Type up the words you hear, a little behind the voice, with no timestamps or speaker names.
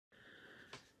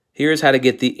Here's how to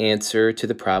get the answer to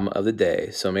the problem of the day.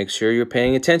 So make sure you're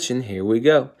paying attention. Here we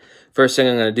go. First thing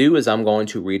I'm going to do is I'm going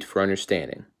to read for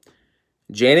understanding.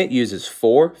 Janet uses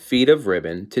 4 feet of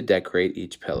ribbon to decorate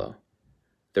each pillow.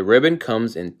 The ribbon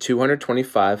comes in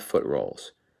 225 foot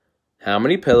rolls. How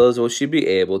many pillows will she be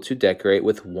able to decorate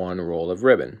with 1 roll of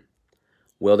ribbon?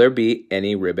 Will there be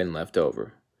any ribbon left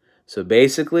over? So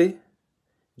basically,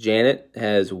 Janet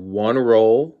has 1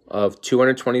 roll of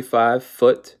 225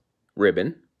 foot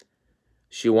ribbon.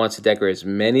 She wants to decorate as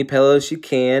many pillows as she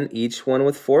can, each one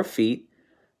with 4 feet.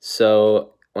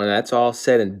 So when that's all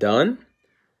said and done,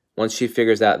 once she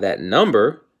figures out that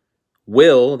number,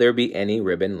 will there be any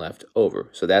ribbon left over?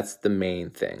 So that's the main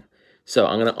thing. So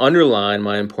I'm going to underline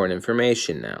my important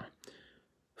information now.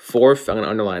 I'm going to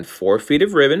underline 4 feet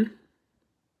of ribbon.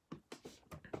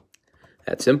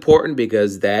 That's important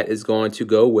because that is going to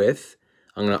go with,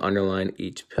 I'm going to underline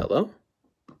each pillow.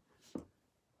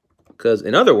 Because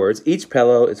in other words, each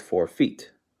pillow is 4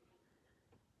 feet.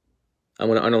 I'm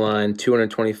going to underline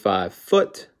 225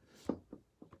 foot.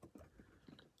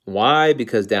 Why?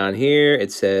 Because down here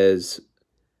it says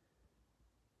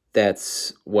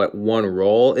that's what 1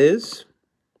 roll is.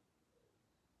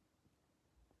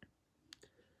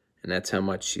 And that's how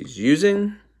much she's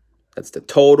using. That's the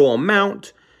total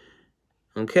amount.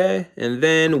 Okay, and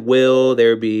then will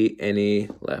there be any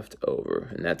left over?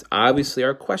 And that's obviously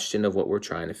our question of what we're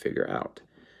trying to figure out.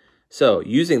 So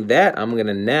using that, I'm going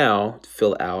to now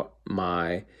fill out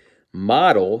my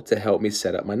model to help me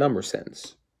set up my number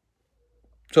sentence.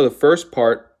 So the first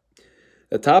part,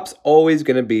 the top's always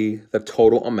going to be the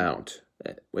total amount.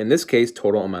 In this case,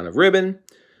 total amount of ribbon,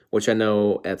 which I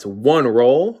know that's 1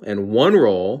 roll, and 1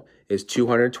 roll is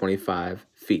 225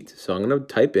 feet. So I'm going to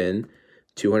type in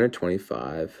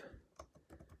 225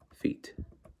 feet.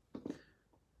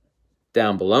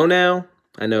 Down below now,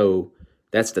 I know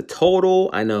that's the total.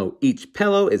 I know each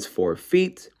pillow is 4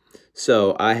 feet.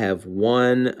 So I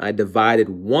divided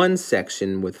 1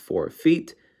 section with 4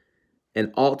 feet.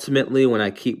 And ultimately, when I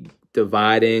keep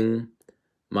dividing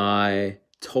my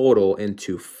total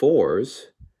into 4s,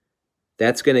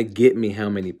 that's going to get me how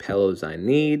many pillows I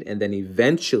need. And then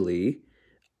eventually,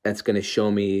 that's going to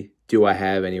show me, do I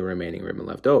have any remaining ribbon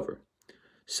left over?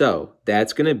 So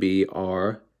that's going to be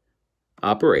our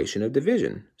operation of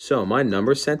division. So my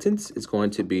number sentence is going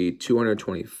to be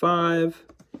 225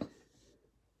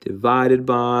 divided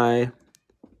by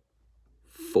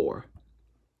 4.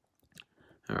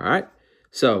 All right.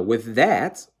 So with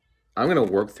that, I'm going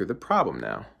to work through the problem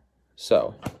now.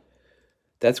 So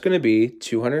that's going to be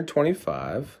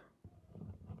 225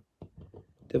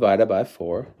 divided by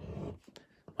 4.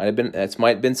 Might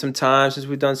have been some time since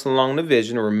we've done some long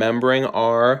division, remembering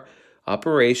our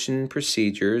operation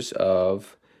procedures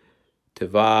of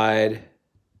divide,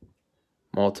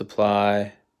 multiply,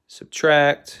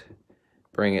 subtract,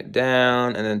 bring it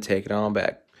down, and then take it on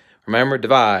back. Remember,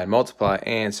 divide, multiply,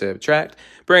 and subtract.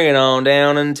 Bring it on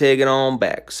down and take it on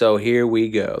back. So here we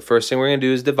go. First thing we're going to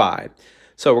do is divide.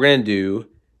 So we're going to do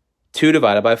 2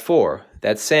 divided by 4.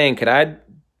 That's saying, could I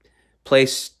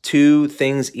place 2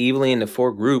 things evenly into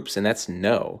 4 groups? And that's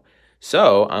no.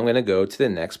 So I'm going to go to the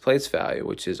next place value,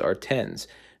 which is our tens.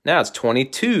 Now it's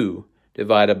 22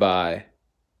 divided by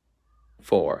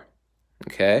 4.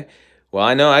 Okay. Well,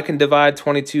 I know I can divide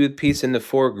 22 piece into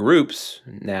 4 groups.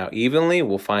 Now, evenly,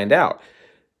 we'll find out.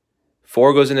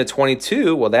 4 goes into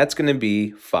 22. Well, that's going to be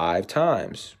 5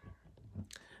 times.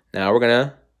 Now we're going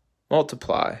to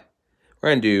multiply. We're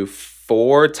going to do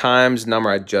 4 times the number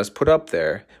I just put up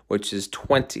there, which is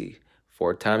 20.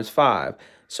 4 times 5.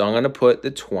 So I'm going to put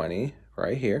the 20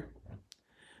 right here.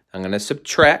 I'm going to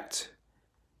subtract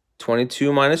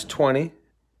 22 minus 20.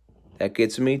 That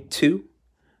gets me 2.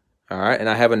 All right, and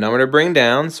I have a number to bring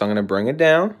down, so I'm going to bring it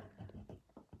down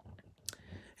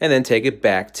and then take it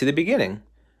back to the beginning.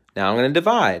 Now I'm going to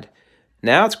divide.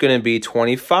 Now it's going to be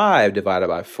 25 divided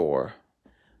by 4.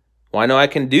 Well, I know I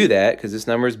can do that because this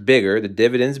number is bigger. The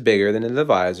dividend's bigger than the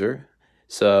divisor.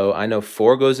 So I know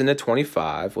 4 goes into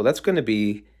 25. Well, that's going to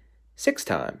be 6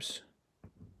 times.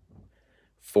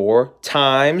 4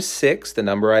 times 6, the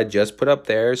number I just put up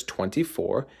there is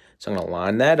 24. So I'm going to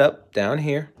line that up down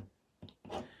here.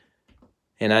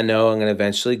 And I know I'm going to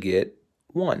eventually get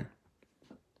 1.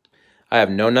 I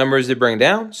have no numbers to bring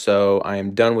down, so I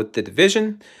am done with the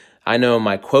division. I know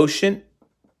my quotient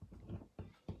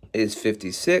is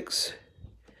 56.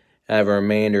 I have a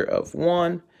remainder of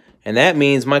 1. And that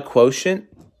means my quotient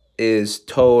is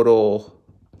total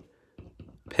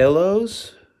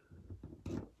pillows.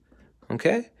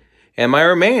 Okay? And my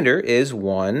remainder is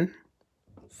 1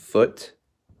 foot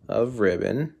of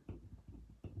ribbon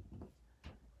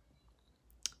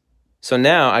So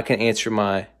now I can answer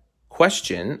my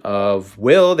question of,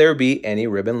 will there be any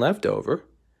ribbon left over?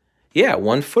 Yeah,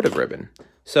 1 foot of ribbon.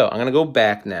 So I'm going to go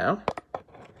back now,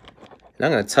 and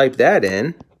I'm going to type that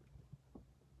in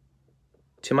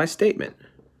to my statement.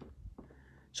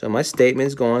 So my statement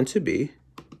is going to be,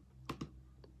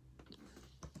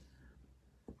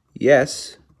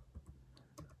 yes,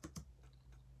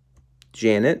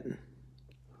 Janet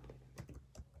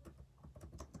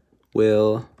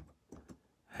will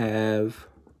have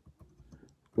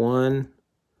 1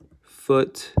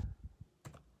 foot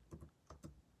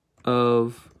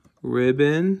of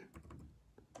ribbon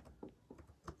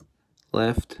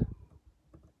left,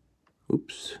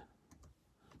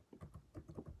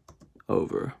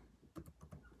 over.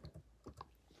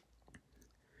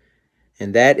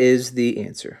 And that is the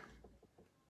answer.